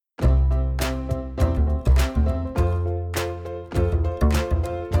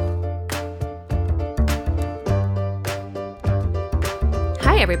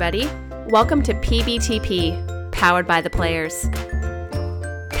Hi, everybody. Welcome to PBTP, Powered by the Players.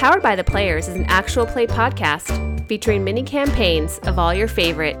 Powered by the Players is an actual play podcast featuring mini campaigns of all your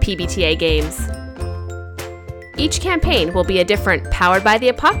favorite PBTA games. Each campaign will be a different Powered by the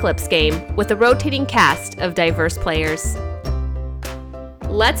Apocalypse game with a rotating cast of diverse players.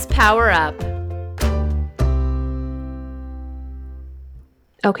 Let's power up.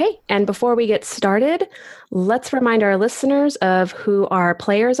 Okay, and before we get started, let's remind our listeners of who our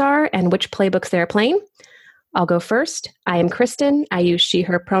players are and which playbooks they're playing. I'll go first. I am Kristen. I use she,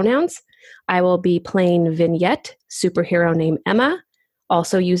 her pronouns. I will be playing Vignette, superhero named Emma,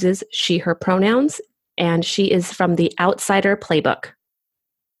 also uses she, her pronouns, and she is from the Outsider playbook.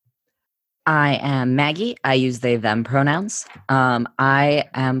 I am Maggie. I use they, them pronouns. I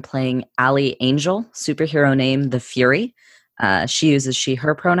am playing Allie Angel, superhero name The Fury. She uses she,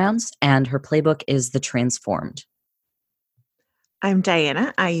 her pronouns, and her playbook is The Transformed. I'm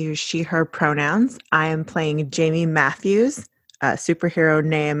Diana. I use she, her pronouns. I am playing Jamie Matthews, superhero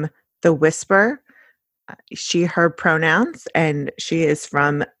name The Whisper, she, her pronouns, and she is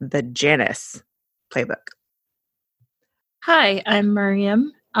from the Janice playbook. Hi, I'm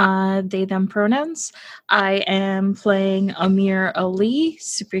Miriam. They, them pronouns. I am playing Amir Ali,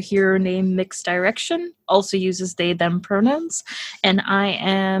 superhero name Mixed Direction, also uses they, them pronouns. And I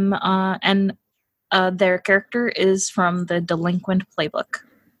am, their character is from the Delinquent playbook.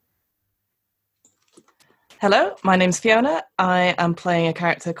 Hello, my name's Fiona. I am playing a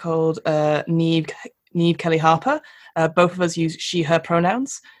character called Neve Kelly Harper. Both of us use she, her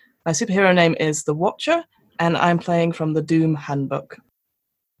pronouns. My superhero name is The Watcher, and I'm playing from the Doom Handbook.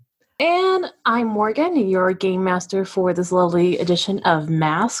 And I'm Morgan, your game master for this lovely edition of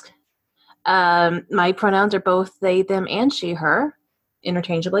Mask. My pronouns are both they, them, and she, her,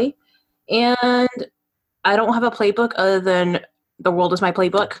 interchangeably. And I don't have a playbook other than the world is my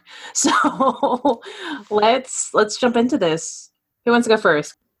playbook. So let's jump into this. Who wants to go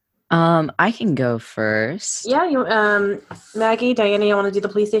first? I can go first. Yeah, Maggie, Diana, you want to do the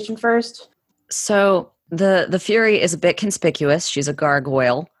police station first? So the Fury is a bit conspicuous. She's a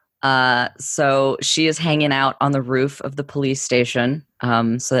gargoyle. So she is hanging out on the roof of the police station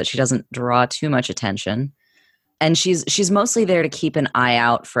so that she doesn't draw too much attention. And she's mostly there to keep an eye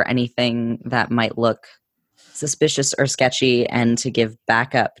out for anything that might look suspicious or sketchy and to give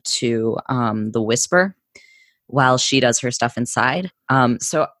backup to the Whisper while she does her stuff inside.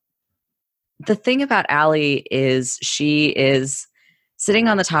 So the thing about Allie is she is sitting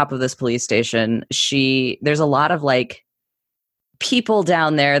on the top of this police station. There's a lot of people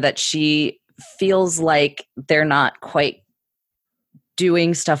down there that she feels like they're not quite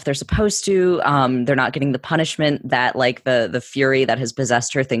doing stuff they're supposed to. They're not getting the punishment that the Fury that has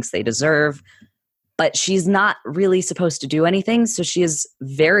possessed her thinks they deserve. But she's not really supposed to do anything, so she is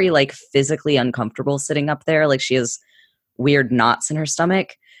very physically uncomfortable sitting up there. She has weird knots in her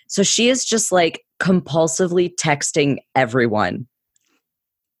stomach. So she is just compulsively texting everyone.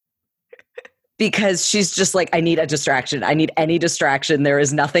 Because she's just I need a distraction. I need any distraction. There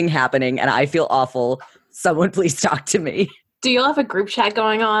is nothing happening and I feel awful. Someone please talk to me. Do you all have a group chat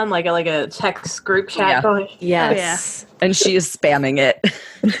going on? Like a text group chat going? Yes. Oh, yeah. And she is spamming it.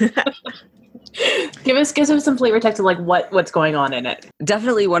 Give us some flavor text of what's going on in it.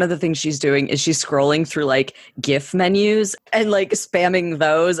 Definitely one of the things she's doing is she's scrolling through GIF menus and spamming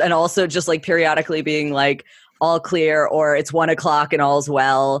those and also just periodically being all clear or it's 1:00 and all's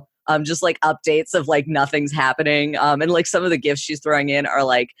well. Just updates of nothing's happening. And some of the gifts she's throwing in are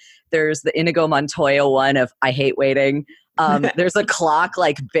there's the Inigo Montoya one of I hate waiting. There's a clock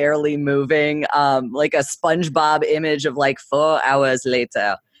barely moving. A SpongeBob image of 4 hours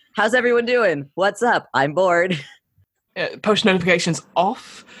later. How's everyone doing? What's up? I'm bored. Push notifications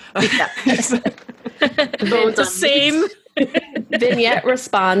off. Yeah. The same. Vignette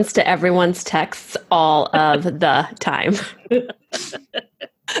responds to everyone's texts all of the time.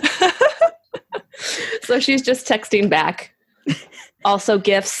 So she's just texting back. Also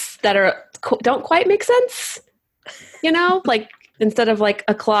gifts that don't quite make sense. Instead of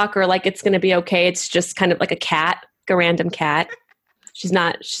a clock or it's going to be okay, it's just kind of a cat, a random cat. She's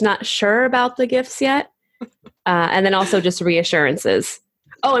not sure about the gifts yet. And then also just reassurances.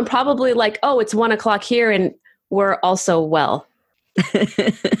 Oh, and probably it's 1:00 here and we're also well.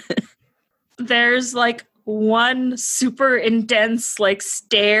 There's one super intense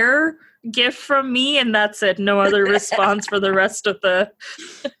stare gif from me and that's it. No other response for the rest of the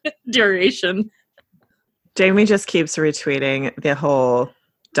duration. Jamie just keeps retweeting the whole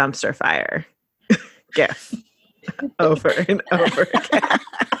dumpster fire gif over and over again.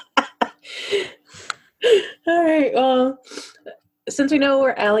 All right. Well, since we know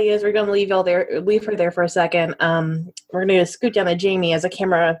where Allie is, we're gonna leave her there for a second. We're gonna scoot down to Jamie as a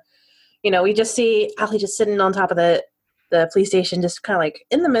camera. We just see Allie just sitting on top of the police station, just kind of like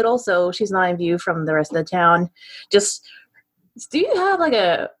in the middle, so she's not in view from the rest of the town. Just, do you have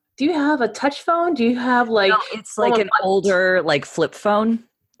a touch phone? Do you have like? No, it's like an older like flip phone.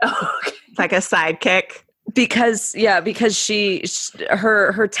 Oh, okay. It's like a sidekick. Because she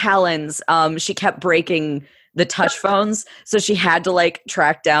her talons, she kept breaking the touch phones, so she had to like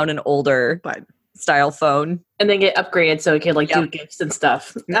track down an older style phone and then get upgraded so it could do gifts and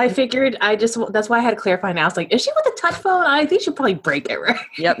stuff. I figured. That's why I had to clarify now. I was like, is she with a touch phone? I think she'll probably break it, right?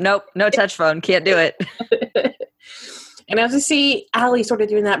 Yep. Nope. No touch phone. Can't do it. And as we see Allie sort of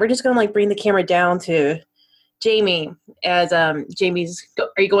doing that, we're just gonna bring the camera down to Jamie as Jamie's.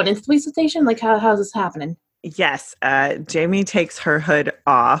 Are you going into the police station? Like, how's this happening? Yes. Jamie takes her hood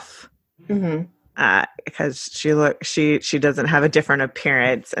off. Mm-hmm. Because she doesn't have a different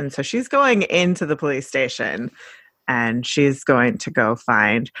appearance, and so she's going into the police station, and she's going to go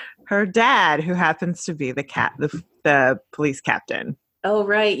find her dad, who happens to be the police captain. Oh,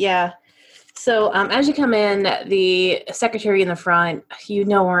 right, yeah. So as you come in, the secretary in the front, you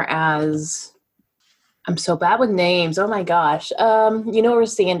know her as, I'm so bad with names. Oh my gosh. You know her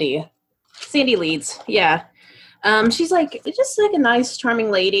as Sandy. Sandy Leeds. Yeah. She's just a nice, charming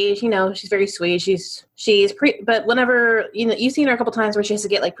lady. She's very sweet. She's pretty, but whenever, you've seen her a couple times where she has to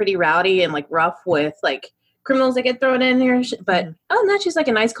get pretty rowdy and rough with criminals that get thrown in here. But other than that, she's a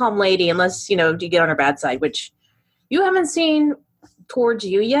nice, calm lady, unless, you get on her bad side, which you haven't seen towards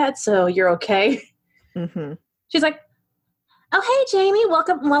you yet. So you're okay. Mm-hmm. She's like, oh, hey, Jamie,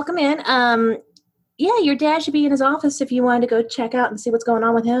 welcome in. Yeah, your dad should be in his office if you wanted to go check out and see what's going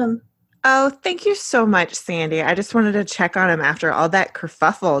on with him. Oh, thank you so much, Sandy. I just wanted to check on him after all that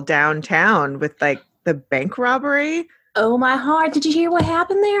kerfuffle downtown with the bank robbery. Oh my heart! Did you hear what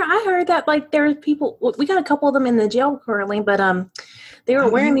happened there? I heard that there were people. We got a couple of them in the jail currently, but they were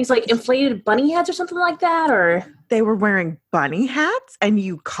wearing these inflated bunny hats or something like that, or they were wearing bunny hats, and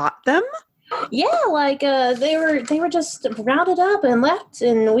you caught them. Yeah, they were just rounded up and left,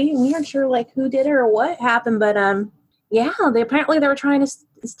 and we weren't sure who did it or what happened, but yeah, they were trying to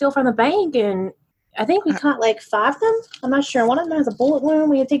steal from the bank, and I think we caught 5 of them. I'm not sure. One of them has a bullet wound.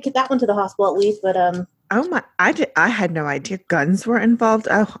 We had to get that one to the hospital at least, but oh my! I had no idea guns were involved.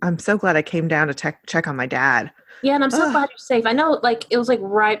 Oh, I'm so glad I came down to check on my dad. Yeah, and I'm so glad you're safe. I know, it was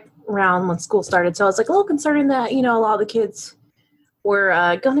right around when school started, so I was a little concerned that a lot of the kids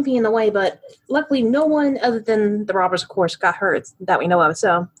were going to be in the way, but luckily no one other than the robbers, of course, got hurt that we know of.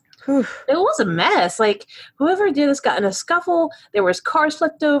 So it was a mess. Whoever did this got in a scuffle. There was cars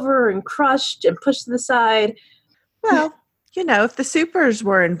flipped over and crushed and pushed to the side. Well, if the supers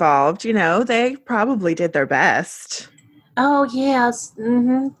were involved, they probably did their best. Oh, yes.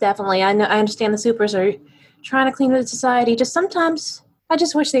 Mm-hmm, definitely. I understand the supers are trying to clean up society. Just sometimes I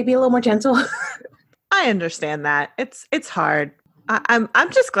just wish they'd be a little more gentle. I understand that. It's hard. I'm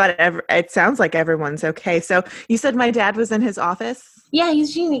just glad it sounds like everyone's okay. So you said my dad was in his office? Yeah,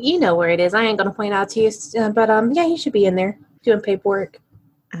 you know where it is. I ain't going to point out to you. But yeah, he should be in there doing paperwork.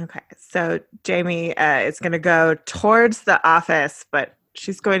 Okay. So Jamie is going to go towards the office, but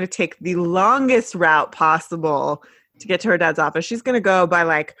she's going to take the longest route possible to get to her dad's office. She's going to go by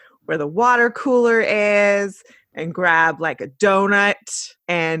where the water cooler is and grab a donut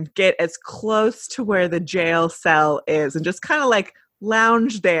and get as close to where the jail cell is and just kind of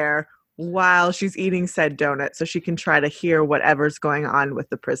lounge there while she's eating said donut so she can try to hear whatever's going on with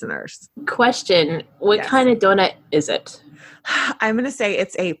the prisoners. Question, what kind of donut is it? I'm going to say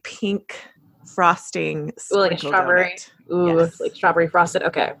it's a pink frosting like a strawberry. Donut. Ooh, yes. Strawberry frosted.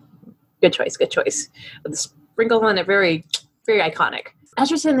 Okay. Good choice. With the sprinkle on it, very, very iconic. As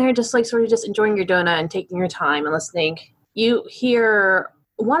you're sitting there just sort of just enjoying your donut and taking your time and listening, you hear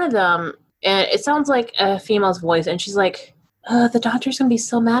one of them, and it sounds like a female's voice, and she's like, the doctor's going to be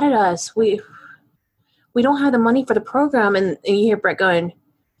so mad at us. We don't have the money for the program. And you hear Brett going,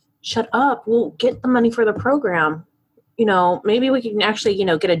 shut up. We'll get the money for the program. Maybe we can actually,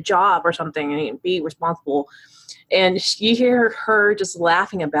 get a job or something and be responsible. And you hear her just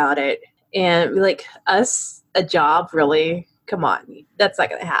laughing about it and be like, us, a job, really? Come on, that's not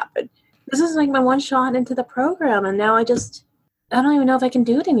going to happen. This is my one shot into the program, and now I don't even know if I can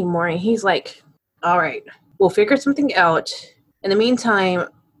do it anymore. And he's like, all right, we'll figure something out. In the meantime,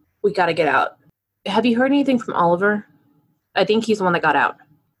 we got to get out. Have you heard anything from Oliver? I think he's the one that got out.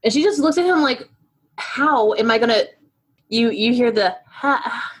 And she just looks at him like, how am I going to... You hear the,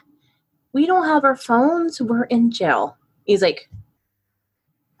 we don't have our phones. We're in jail. He's like,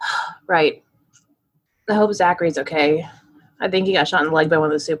 right. I hope Zachary's okay. I think he got shot in the leg by one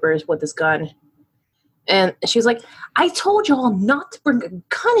of the supers with his gun. And she was like, I told y'all not to bring a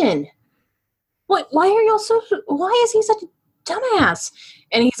gun in. What? Why are y'all so... Why is he such a dumbass?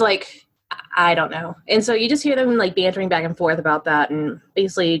 And he's like, I don't know. And so you just hear them like bantering back and forth about that and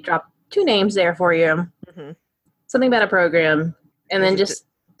basically drop 2 names there for you. Mm-hmm. Something about a program. And then just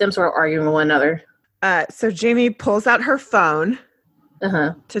them sort of arguing with one another. So Jamie pulls out her phone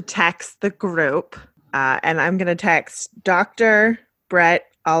to text the group. And I'm going to text Dr. Brett,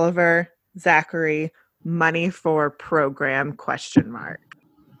 Oliver, Zachary, money for program ?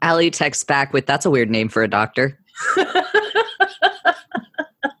 Allie texts back with, that's a weird name for a doctor.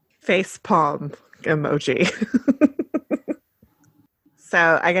 Face palm emoji.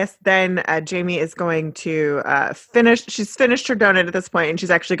 So I guess then Jamie is going to finish. She's finished her donut at this point, and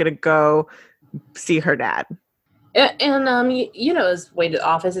she's actually going to go see her dad. And you know his way to the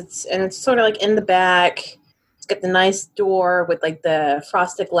office. It's sort of like in the back. It's got the nice door with like the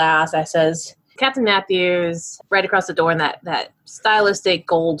frosted glass that says Captain Matthews right across the door, and that stylistic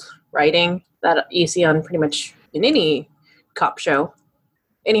gold writing that you see on pretty much in any cop show.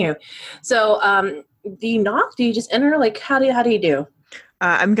 Anywho, so do you knock? Do you just enter? Like how do you do?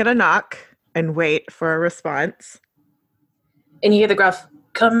 I'm gonna knock and wait for a response. And you hear the gruff,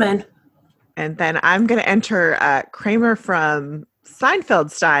 "Come in." And then I'm gonna enter Kramer from Seinfeld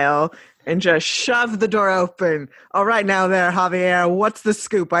style and just shove the door open. All right, now there, Javier. What's the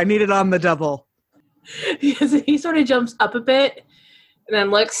scoop? I need it on the double. He sort of jumps up a bit and then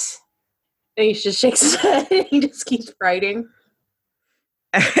looks, and he just shakes his head and he just keeps writing.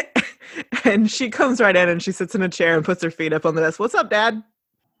 And she comes right in and she sits in a chair and puts her feet up on the desk. What's up, Dad?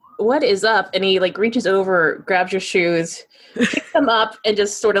 What is up? And he like reaches over, grabs your shoes, picks them up, and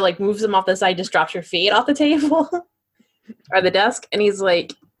just sort of like moves them off the side, just drops your feet off the table or the desk. And he's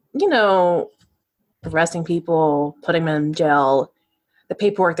like, you know, arresting people, putting them in jail, the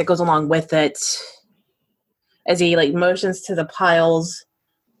paperwork that goes along with it. As he like motions to the piles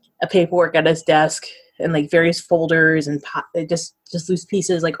of paperwork at his desk and like various folders and just loose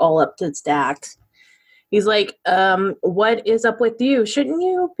pieces like all up to stacked. He's like, what is up with you? Shouldn't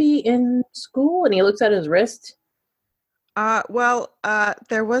you be in school? And he looks at his wrist. Well,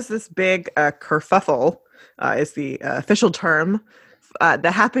 there was this big kerfuffle, is the official term, that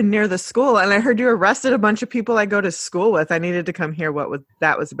happened near the school. And I heard you arrested a bunch of people I go to school with. I needed to come hear what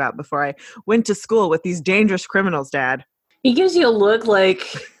that was about before I went to school with these dangerous criminals, Dad. He gives you a look like,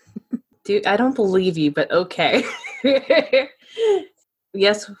 dude, I don't believe you, but okay.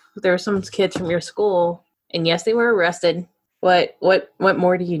 Yes, there were some kids from your school, and yes, they were arrested. What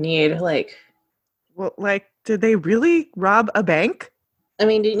more do you need? Like, well, like, did they really rob a bank? I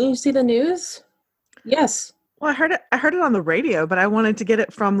mean, didn't you see the news? Yes. Well, I heard it on the radio, but I wanted to get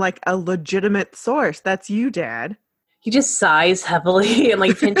it from like a legitimate source. That's you, Dad. He just sighs heavily and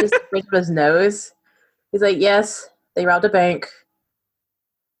like pinches the bridge of his nose. He's like, yes, they robbed a bank.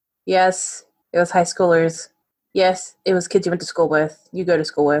 Yes, it was high schoolers. Yes, it was kids you went to school with. You go to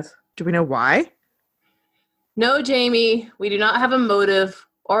school with. Do we know why? No, Jamie, we do not have a motive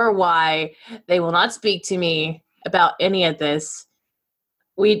or why. They will not speak to me about any of this.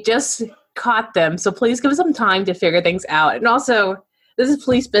 We just caught them, so please give us some time to figure things out. And also, this is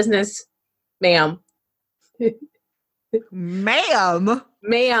police business, ma'am. Ma'am?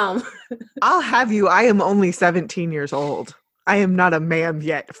 Ma'am. I'll have you. I am only 17 years old. I am not a ma'am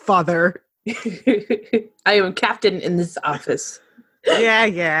yet, father. I am captain in this office.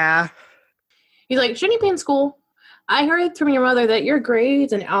 Yeah. He's like, shouldn't you be in school? I heard from your mother that your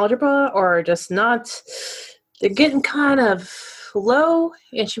grades in algebra are just not, they're getting kind of low,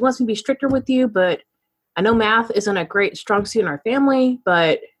 and she wants me to be stricter with you, but I know math isn't a great strong suit in our family,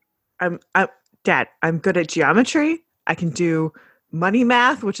 but Dad, I'm good at geometry. I can do money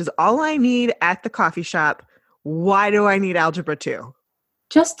math, which is all I need at the coffee shop. Why do I need algebra 2?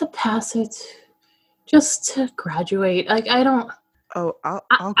 Just to pass it. Just to graduate. Like, I don't... Oh,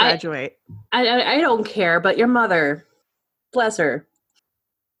 I'll graduate. I don't care, but your mother, bless her.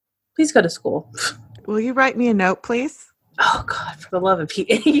 Please go to school. Will you write me a note, please? Oh, God, for the love of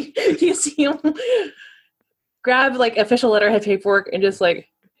Pete. You see him grab, like, official letterhead paperwork and just, like,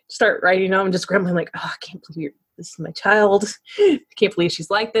 start writing them and just grumbling, like, oh, I can't believe this is my child. I can't believe she's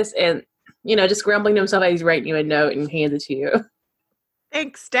like this. And, you know, just grumbling to himself as he's writing you a note and hands it to you.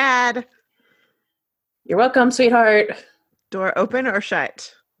 Thanks, Dad. You're welcome, sweetheart. Door open or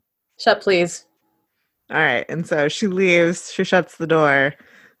shut? Shut, please. All right. And so she leaves. She shuts the door.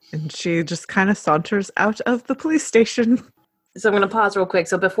 And she just kind of saunters out of the police station. So I'm going to pause real quick.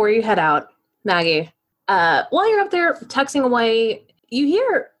 So before you head out, Maggie, while you're up there texting away, you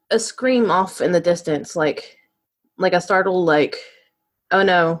hear a scream off in the distance, like like a startled, like, oh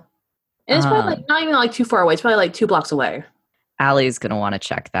no. And it's probably like not even like too far away. It's probably like 2 blocks away. Allie's going to want to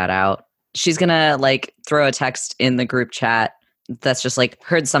check that out. She's going to like throw a text in the group chat that's just like,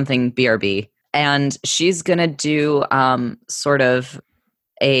 heard something, BRB. And she's going to do sort of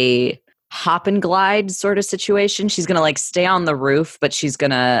a hop and glide sort of situation. She's going to like stay on the roof, but she's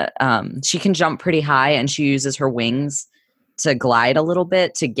going to, she can jump pretty high, and she uses her wings to glide a little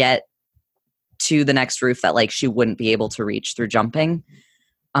bit to get to the next roof that like she wouldn't be able to reach through jumping.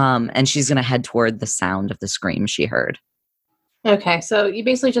 And she's going to head toward the sound of the scream she heard. Okay, so you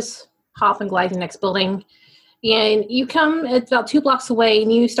basically just hop and glide to the next building. And you come, it's about 2 blocks away,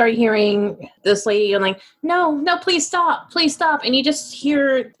 and you start hearing this lady going like, no, please stop. And you just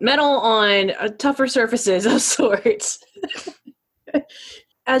hear metal on tougher surfaces of sorts.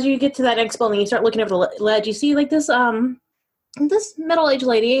 As you get to that next building, you start looking over the ledge. You see like this middle-aged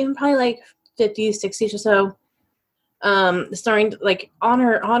lady, probably like 50s, 60s or so, starting to, like on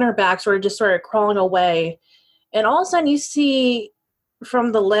her back, sort of crawling away. And all of a sudden you see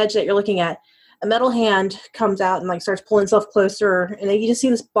from the ledge that you're looking at, a metal hand comes out and like starts pulling itself closer, and then you just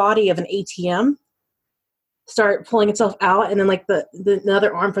see this body of an ATM start pulling itself out, and then like the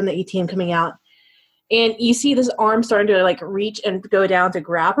other arm from the ATM coming out, and you see this arm starting to like reach and go down to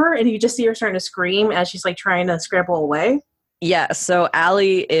grab her, and you just see her starting to scream as she's like trying to scramble away. Yeah, so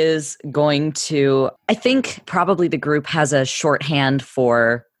Allie is going to, I think probably the group has a shorthand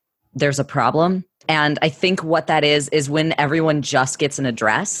for there's a problem. And I think what that is when everyone just gets an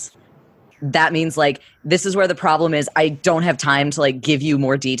address. That means like, this is where the problem is. I don't have time to like give you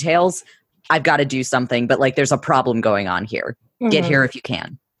more details. I've got to do something, but like there's a problem going on here. Mm-hmm. Get here if you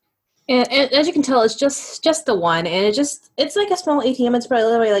can. And as you can tell, it's just the one. And it's like a small ATM. It's probably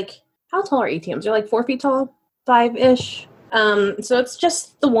literally like, how tall are ATMs? They're like 4 feet tall, 5-ish. So it's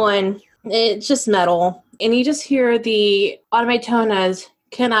just the one. It's just metal. And you just hear the automated tone as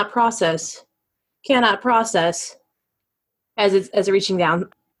cannot process as it's reaching down.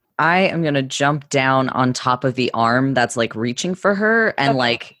 I am going to jump down on top of the arm that's like reaching for her and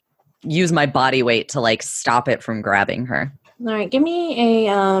like use my body weight to like stop it from grabbing her. All right, give me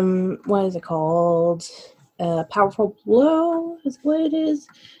a what is it called? Powerful blow is what it is.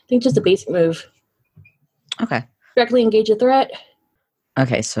 I think just a basic move. Okay. Directly engage a threat.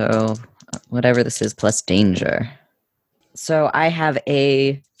 Okay, so whatever this is plus danger. So I have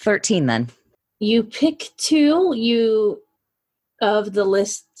a 13 then. You pick 2 of the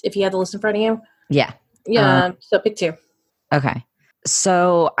list, if you have the list in front of you. Yeah. Yeah, so pick 2. Okay.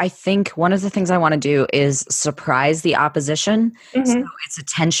 So I think one of the things I want to do is surprise the opposition. Mm-hmm. So its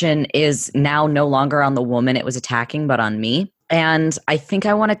attention is now no longer on the woman it was attacking, but on me. And I think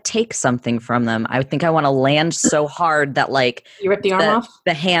I want to take something from them. I think I want to land so hard that like... You rip the arm off?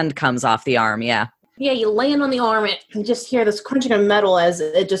 The hand comes off the arm, yeah. Yeah, you land on the arm and just hear this crunching of metal as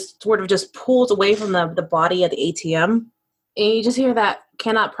it just sort of just pulls away from the body of the ATM. And you just hear that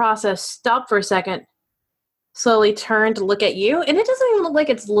cannot process stop for a second, slowly turn to look at you. And it doesn't even look like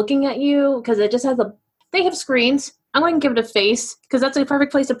it's looking at you because it just has they have screens. I'm going to give it a face because that's a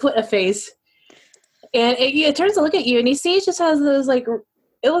perfect place to put a face. And it turns to look at you and you see it just has those like,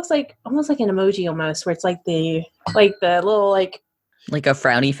 it looks like almost like an emoji almost where it's like the little like a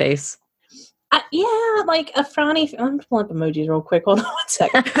frowny face. Yeah, like a frowny. I'm pulling up emojis real quick. Hold on 1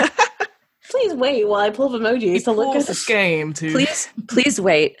 second. Please wait while I pull up emojis to look at this game too. Please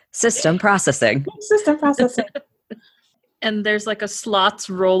wait. System processing. And there's like a slots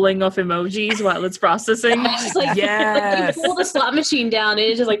rolling of emojis while it's processing. Like, yes. You pull the slot machine down and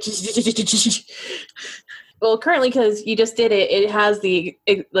it's just like. Well, currently, because you just did it, it has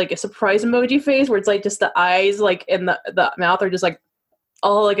like a surprise emoji face where it's like just the eyes like and the mouth are just like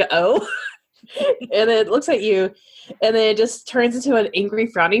all like an O. And then it looks at you, and then it just turns into an angry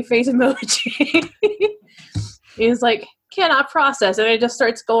frowny face emoji. It's like cannot process, and it just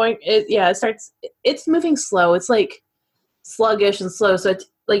starts going. It's moving slow. It's like sluggish and slow, so it's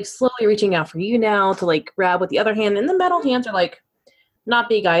like slowly reaching out for you now to like grab with the other hand. And the metal hands are like not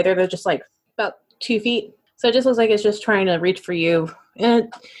big either. They're just like about 2 feet. So it just looks like it's just trying to reach for you,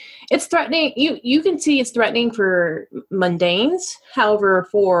 and it's threatening. You can see it's threatening for mundanes. However,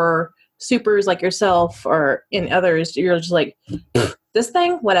 for supers like yourself or in others, you're just like, this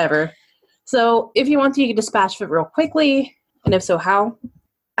thing, whatever. So if you want to, you can dispatch it real quickly. And if so, how?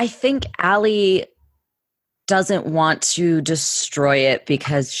 I think Allie doesn't want to destroy it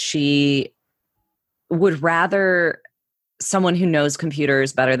because she would rather someone who knows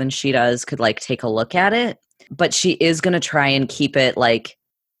computers better than she does could like take a look at it. But she is going to try and keep it like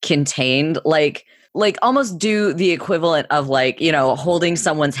contained. Like like almost do the equivalent of like, you know, holding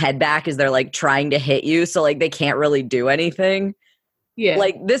someone's head back as they're like trying to hit you. So like they can't really do anything. Yeah.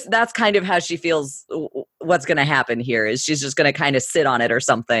 Like that's kind of how she feels what's going to happen here is she's just going to kind of sit on it or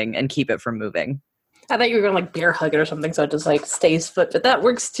something and keep it from moving. I thought you were going to like bear hug it or something so it just like stays put, but that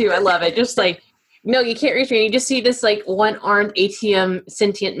works too. I love it. Just like, no, you can't reach me. You just see this like one-armed ATM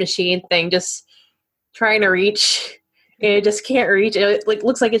sentient machine thing just trying to reach. And it just can't reach. It like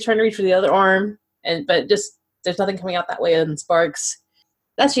looks like it's trying to reach for the other arm, but just there's nothing coming out that way other than sparks.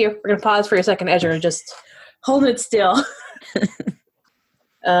 That's you. We're gonna pause for a second as you're just holding it still.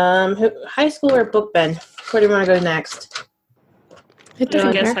 High school or book Ben? Where do you want to go next? It doesn't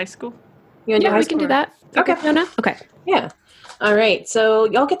I guess matter. high school. You want to do Yeah, high we school? can do that. Okay. Fiona? Okay. Yeah. All right. So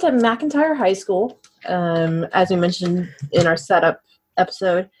y'all get to McIntyre High School, as we mentioned in our setup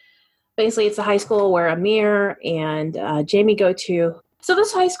episode. Basically, it's a high school where Amir and Jamie go to. So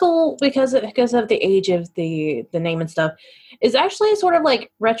this high school, because of the age of the name and stuff, is actually sort of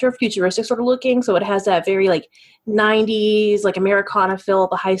like retro futuristic sort of looking. So it has that very like 90s like Americana feel of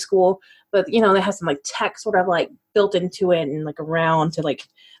the high school, but you know, they have some like tech sort of like built into it and like around to like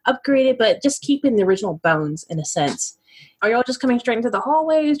upgrade it, but just keeping the original bones in a sense. Are y'all just coming straight into the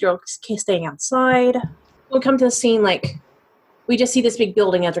hallways? You're all staying outside? When we come to the scene, like we just see this big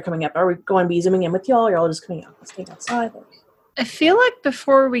building as they're coming up. Are we going to be zooming in with y'all? Or are y'all just coming out, staying outside? Like, I feel like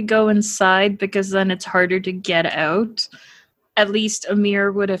before we go inside, because then it's harder to get out, at least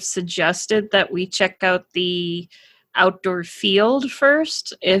Amir would have suggested that we check out the outdoor field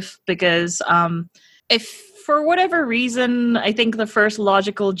first, because if for whatever reason, I think the first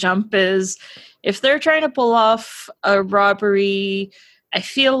logical jump is if they're trying to pull off a robbery, I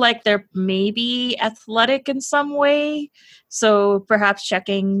feel like they're maybe athletic in some way. So perhaps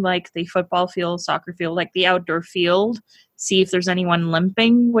checking like the football field, soccer field, like the outdoor field, see if there's anyone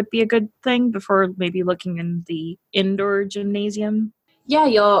limping would be a good thing before maybe looking in the indoor gymnasium. yeah,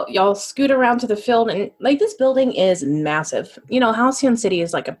 y'all scoot around to the field, and like this building is massive. You know, Halcyon City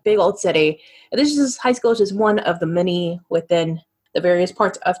is like a big old city. And this high school is just one of the many within the various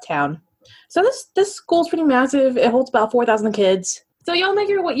parts of town. So this school's pretty massive. It holds about 4,000 kids. So y'all make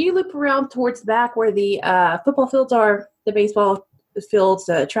your way. You loop around towards the back where the football fields are, the baseball fields,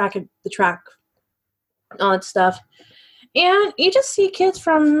 the track, all that stuff. And you just see kids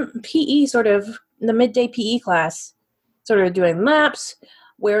from PE, sort of the midday PE class, sort of doing laps,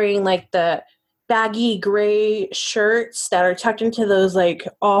 wearing like the baggy gray shirts that are tucked into those like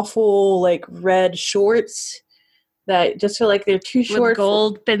awful like red shorts that just feel like they're too short. With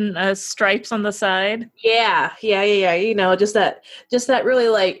gold pin stripes on the side. Yeah. You know, just that really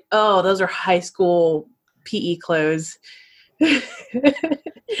like, oh, those are high school PE clothes. And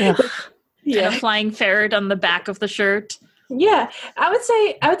a flying ferret on the back of the shirt. Yeah, I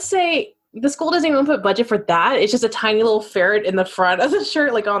would say the school doesn't even put budget for that. It's just a tiny little ferret in the front of the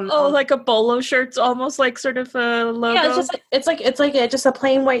shirt, like on. Oh, like a bolo shirt's almost like sort of a logo. Yeah, it's like just a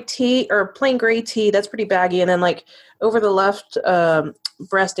plain white tee or plain gray tee that's pretty baggy, and then like over the left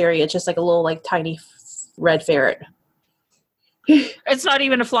breast area, it's just like a little like tiny red ferret. It's not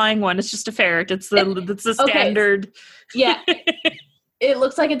even a flying one. It's just a ferret. It's the standard. Okay. Yeah. It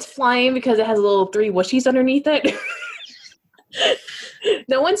looks like it's flying because it has a little 3 whooshies underneath it.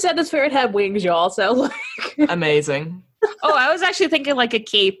 No one said this ferret had wings, y'all. So like Amazing. Oh, I was actually thinking like a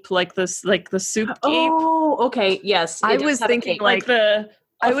cape, like this, like the soup cape. Oh, okay. Yes. I was thinking like a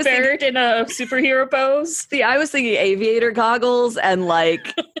ferret in a superhero pose. See, I was thinking aviator goggles and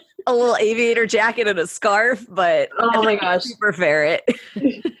like a little aviator jacket and a scarf, but oh my gosh, super ferret.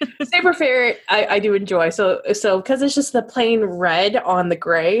 Super ferret, I do enjoy. So because it's just the plain red on the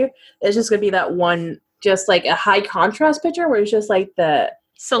gray, it's just gonna be that one, just like a high contrast picture where it's just like the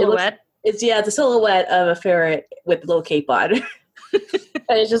silhouette. It's a silhouette of a ferret with a little cape on.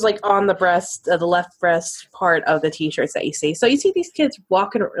 And it's just like on the breast, the left breast part of the t-shirts that you see. So you see these kids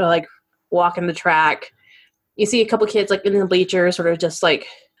walking the track. You see a couple kids like in the bleachers, sort of just like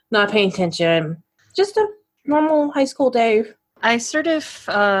not paying attention. Just a normal high school day. I sort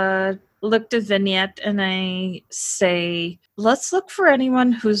of looked at Vignette and I say, let's look for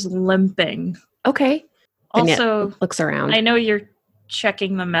anyone who's limping. Okay. Vignette Also, looks around. I know you're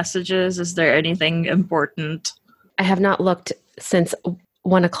checking the messages. Is there anything important? I have not looked since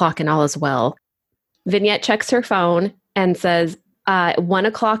 1 o'clock and all is well. Vignette checks her phone and says, 1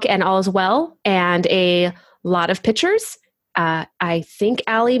 o'clock and all is well, and a lot of pictures. I think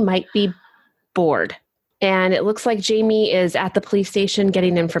Allie might be bored. And it looks like Jamie is at the police station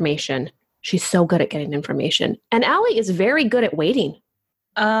getting information. She's so good at getting information. And Allie is very good at waiting.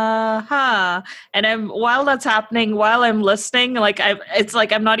 And while that's happening, while I'm listening, it's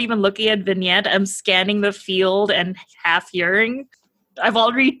like I'm not even looking at Vignette. I'm scanning the field and half hearing. I've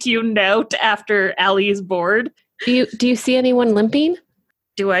already tuned out after Allie's bored. Do you see anyone limping?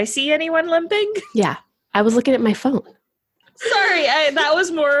 Do I see anyone limping? Yeah. I was looking at my phone. Sorry, that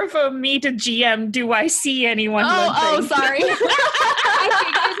was more of a me to GM. Do I see anyone limping? Oh, sorry.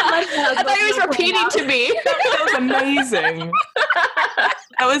 I thought he was repeating to me. That was amazing.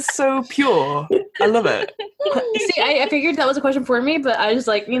 That was so pure. I love it. See, I figured that was a question for me, but I was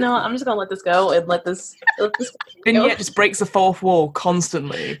like, I'm just gonna let this go and let this Vignette just breaks the fourth wall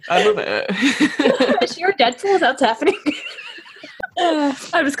constantly. I love it. Is she your Deadpool? That's happening.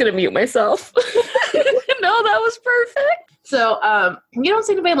 I'm just gonna mute myself. No, that was perfect. So, you don't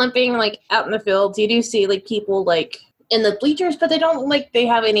see anybody limping like out in the fields. You do see like people like in the bleachers, but they don't like they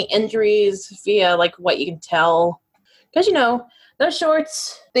have any injuries via like what you can tell, because those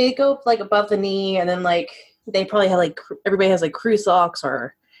shorts, they go like above the knee, and then like they probably have like everybody has like crew socks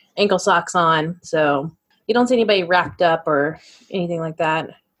or ankle socks on, so you don't see anybody wrapped up or anything like that.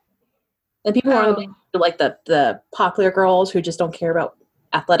 And people are like the popular girls who just don't care about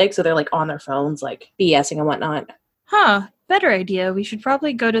athletics, so they're like on their phones, like BSing and whatnot. Better idea. We should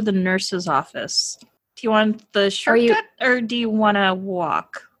probably go to the nurse's office. Do you want the shortcut or do you want to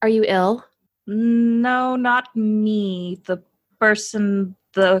walk? Are you ill? No, not me. The person,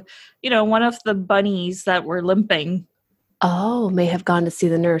 one of the bunnies that were limping. Oh, may have gone to see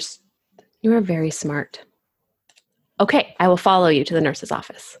the nurse. You are very smart. Okay, I will follow you to the nurse's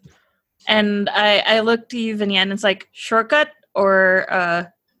office. And I look to you, Vignette, and it's like, shortcut or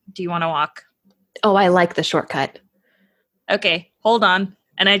do you want to walk? Oh, I like the shortcut. Okay, hold on.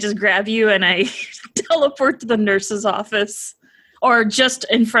 And I just grab you and I teleport to the nurse's office. Or just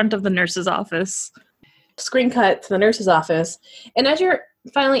in front of the nurse's office. Screen cut to the nurse's office. And as you're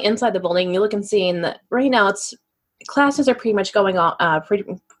finally inside the building, you look and see that right now classes are pretty much going on. Pretty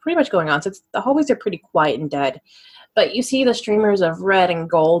much going on. So the hallways are pretty quiet and dead. But you see the streamers of red and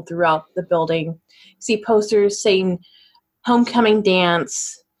gold throughout the building. You see posters saying homecoming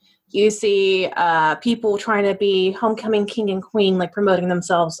dance. You see people trying to be homecoming king and queen, like promoting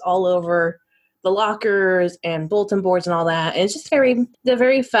themselves all over the lockers and bulletin boards and all that. And it's just a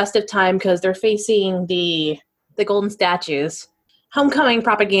very festive time because they're facing the golden statues. Homecoming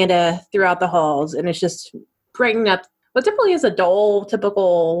propaganda throughout the halls, and it's just bringing up what typically is a dull,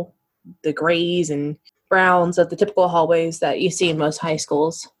 typical, the grays and browns of the typical hallways that you see in most high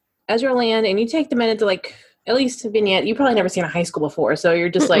schools. As you're land, and you take the minute to like, at least Vignette, you've probably never seen a high school before, so you're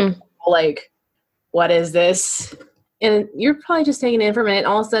just like, what is this? And you're probably just taking it in for a minute.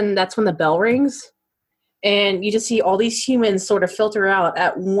 All of a sudden, that's when the bell rings, and you just see all these humans sort of filter out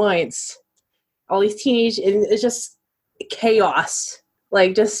at once. All these teenage, and it's just chaos,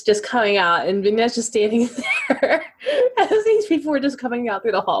 like just coming out, and Vignette's just standing there as these people are just coming out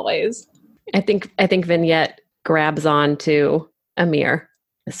through the hallways. I think Vignette grabs on to Amir,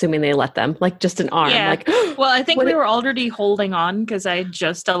 assuming they let them, like just an arm. Yeah. Like, well, I think we were already holding on because I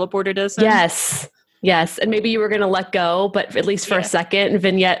just teleported us in. Yes. And maybe you were going to let go, but at least for a second, and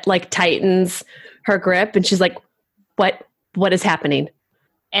Vignette like tightens her grip and she's like, what is happening?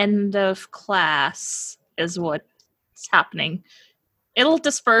 End of class is what's happening. It'll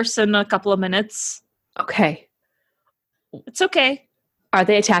disperse in a couple of minutes. Okay. It's okay. Are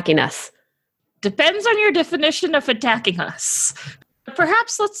they attacking us? Depends on your definition of attacking us.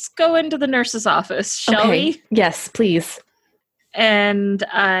 Perhaps let's go into the nurse's office, shall we? Yes, please. And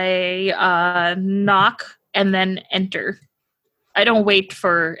I knock and then enter. I don't wait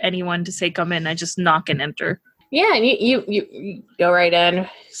for anyone to say come in. I just knock and enter. Yeah, and you go right in,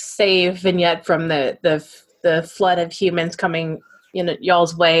 save Vignette from the flood of humans coming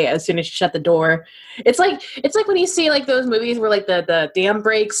y'all's way as soon as you shut the door. It's like when you see like those movies where like the dam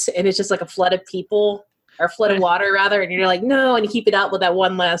breaks and it's just like a flood of people or flood of water rather, and you're like, no, and you keep it out with that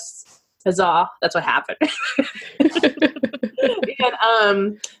one last huzzah. That's what happened.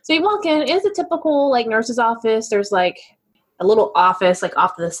 And so you walk in. It's a typical like nurse's office. There's like a little office like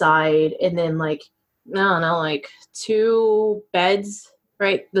off to the side, and then like I don't know, like 2 beds.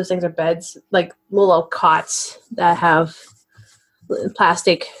 Right, those things are beds, like little cots that have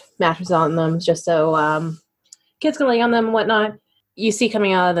plastic mattresses on them, just so kids can lay on them and whatnot. You see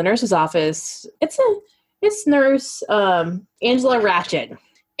coming out of the nurse's office, it's nurse Angela Ratchet,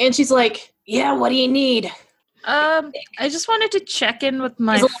 and she's like, "Yeah, what do you need?" I just wanted to check in with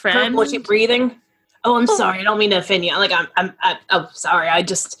my friend. Was she breathing? Oh, I'm sorry. I don't mean to offend you. Like I'm sorry.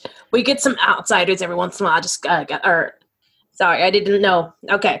 We get some outsiders every once in a while. I just sorry, I didn't know.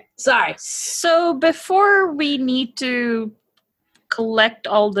 Okay, sorry. So before we need to collect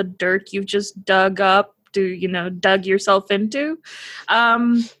all the dirt you've just dug yourself into.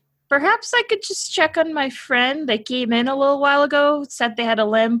 Perhaps I could just check on my friend. They came in a little while ago, said they had a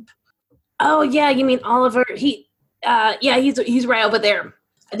limp. Oh yeah, you mean Oliver? He's right over there.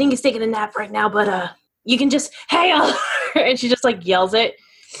 I think he's taking a nap right now, but you can just, hey Oliver, and she just like yells it,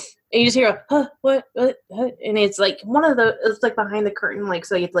 and you just hear a what, and it's like it's like behind the curtain, like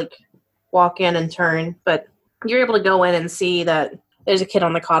so you have to like walk in and turn, but you're able to go in and see that there's a kid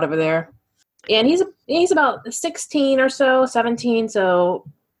on the cot over there, and he's about 16 or so, 17, so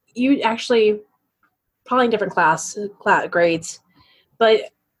you actually probably in different class grades, but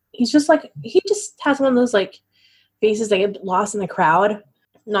he just has one of those like faces that get lost in the crowd,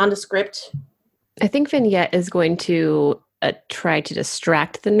 nondescript. I think Vignette is going to try to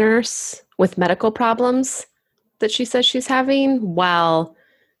distract the nurse with medical problems that she says she's having while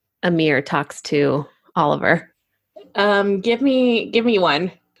Amir talks to Oliver. Give me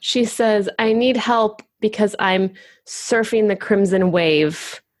one. She says, I need help because I'm surfing the crimson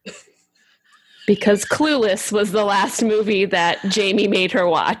wave. Because Clueless was the last movie that Jamie made her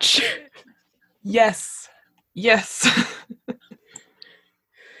watch. Yes.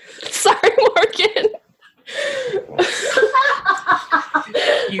 Sorry, Morgan.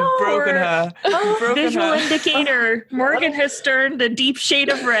 You've broken her. Visual indicator. Morgan has turned a deep shade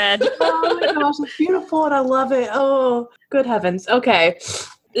of red. Oh my gosh, it's beautiful and I love it. Oh, good heavens. Okay.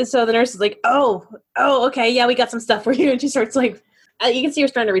 So the nurse is like, oh, okay, yeah, we got some stuff for you. And she starts like, you can see her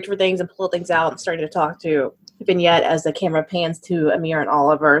starting to reach for things and pull things out and starting to talk to Vignette as the camera pans to Amir and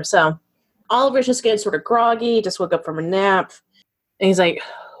Oliver. So Oliver's just getting sort of groggy, just woke up from a nap. And he's like,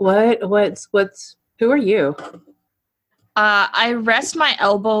 who are you? I rest my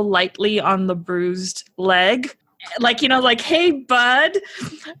elbow lightly on the bruised leg. Like, hey, bud.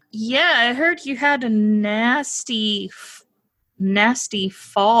 Yeah, I heard you had a nasty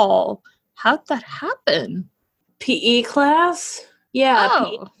fall. How'd that happen? PE class? Yeah,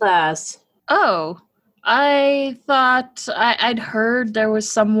 PE class. Oh, I thought I'd heard there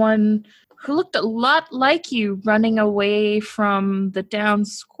was someone who looked a lot like you running away from the town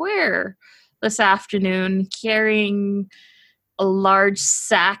square this afternoon carrying a large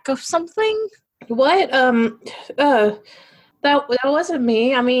sack of something. What? That wasn't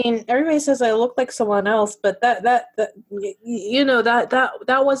me. I mean, everybody says I look like someone else, but that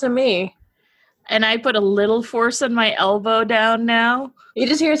wasn't me. And I put a little force on my elbow down now. You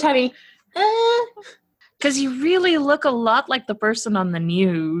just hear a tiny, because you really look a lot like the person on the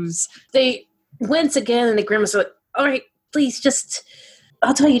news. They wince again and they grimace. Like, all right, please,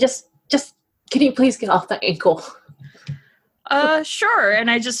 I'll tell you, just, can you please get off that ankle? Sure.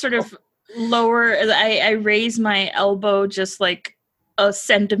 And I just sort of lower. I raise my elbow just like a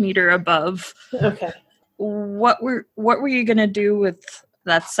centimeter above. Okay. What were you gonna do with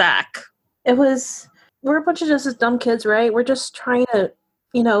that sack? We're a bunch of just dumb kids, right? We're just trying to,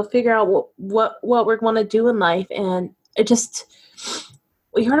 figure out what we're going to do in life. And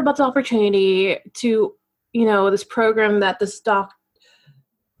we heard about the opportunity to, this program that this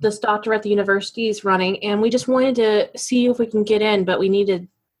doctor at the university is running. And we just wanted to see if we can get in, but we needed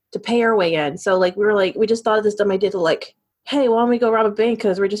to pay our way in. So we just thought of this dumb idea to like, hey, why don't we go rob a bank?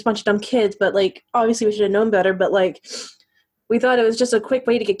 Cause we're just a bunch of dumb kids, but like, obviously we should have known better, but like, we thought it was just a quick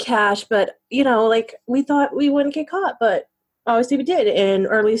way to get cash, but, we thought we wouldn't get caught, but obviously we did,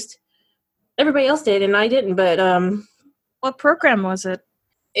 or at least everybody else did, and I didn't, but... What program was it?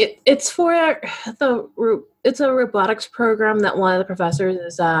 It's for it's a robotics program that one of the professors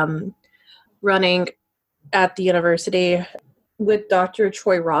is running at the university with Dr.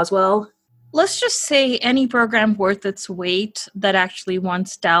 Troy Roswell. Let's just say any program worth its weight that actually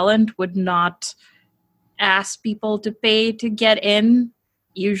wants talent would not ask people to pay to get in.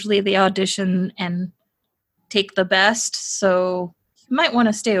 Usually they audition and take the best, so you might want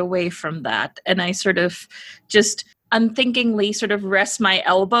to stay away from that. And I sort of just unthinkingly sort of rest my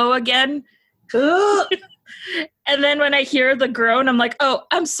elbow again. And then when I hear the groan, I'm like, oh,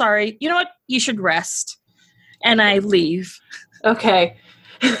 I'm sorry. You know what? You should rest. And I leave. Okay.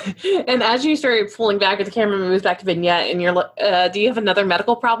 And as you start pulling back, the camera moves back to Vignette, and you're like, do you have another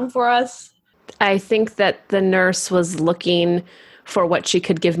medical problem for us? I think that the nurse was looking for what she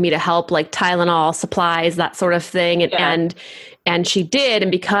could give me to help, like Tylenol, supplies, that sort of thing. And she did.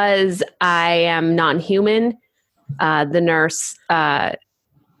 And because I am non-human, the nurse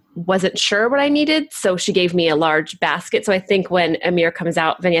wasn't sure what I needed. So she gave me a large basket. So I think when Amir comes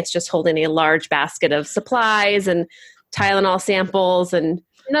out, Vignette's just holding a large basket of supplies and Tylenol samples and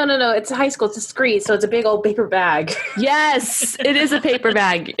No. It's high school. It's discreet, so it's a big old paper bag. yes, it is a paper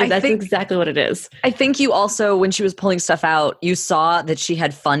bag. That's exactly what it is. I think you also, when she was pulling stuff out, you saw that she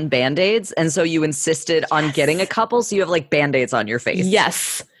had fun Band-Aids, and so you insisted on getting a couple, so you have like Band-Aids on your face.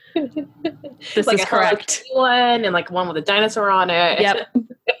 Yes. This like is a Hello correct. Kitty one and like one with a dinosaur on it. Yep.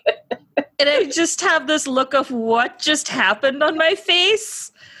 And I just have this look of what just happened on my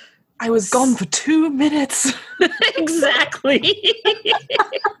face. I was gone for 2 minutes. Exactly.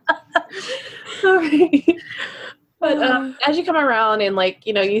 Sorry. But as you come around and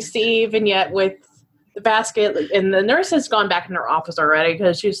you see Vignette with the basket, and the nurse has gone back in her office already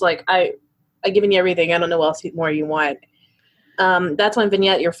because she's like, I've given you everything. I don't know what else more you want. That's when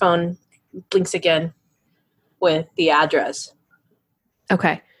Vignette, your phone blinks again with the address.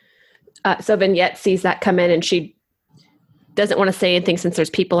 Okay. So Vignette sees that come in and she doesn't want to say anything since there's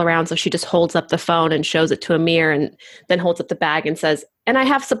people around. So she just holds up the phone and shows it to Amir and then holds up the bag and says, and I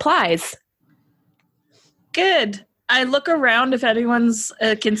have supplies. Good. I look around if anyone's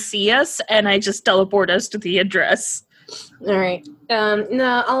can see us, and I just teleport us to the address. All right.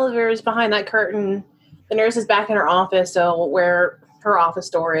 No, Oliver is behind that curtain. The nurse is back in her office, so where her office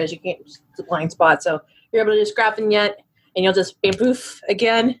door is, you can't, it's a blind spot. So you're able to just grab Vignette, and you'll just bam poof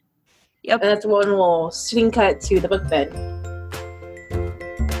again. Yep. And that's when we'll scene cut to the book bed.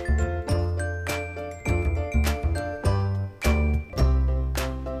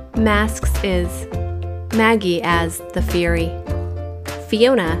 Masks is Maggie as the Fury,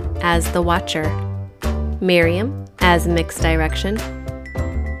 Fiona as the Watcher, Miriam as Mixed Direction,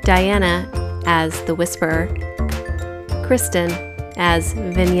 Diana as the Whisperer, Kristen as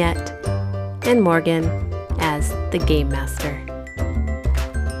Vignette, and Morgan as the Game Master.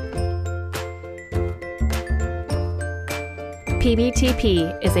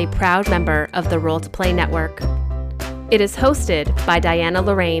 PBTP is a proud member of the Roll to Play Network. It is hosted by Diana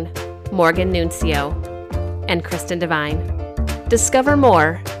Lorraine, Morgan Nuncio, and Kristen Devine. Discover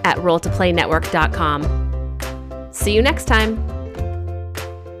more at rolltoplaynetwork.com. See you next time.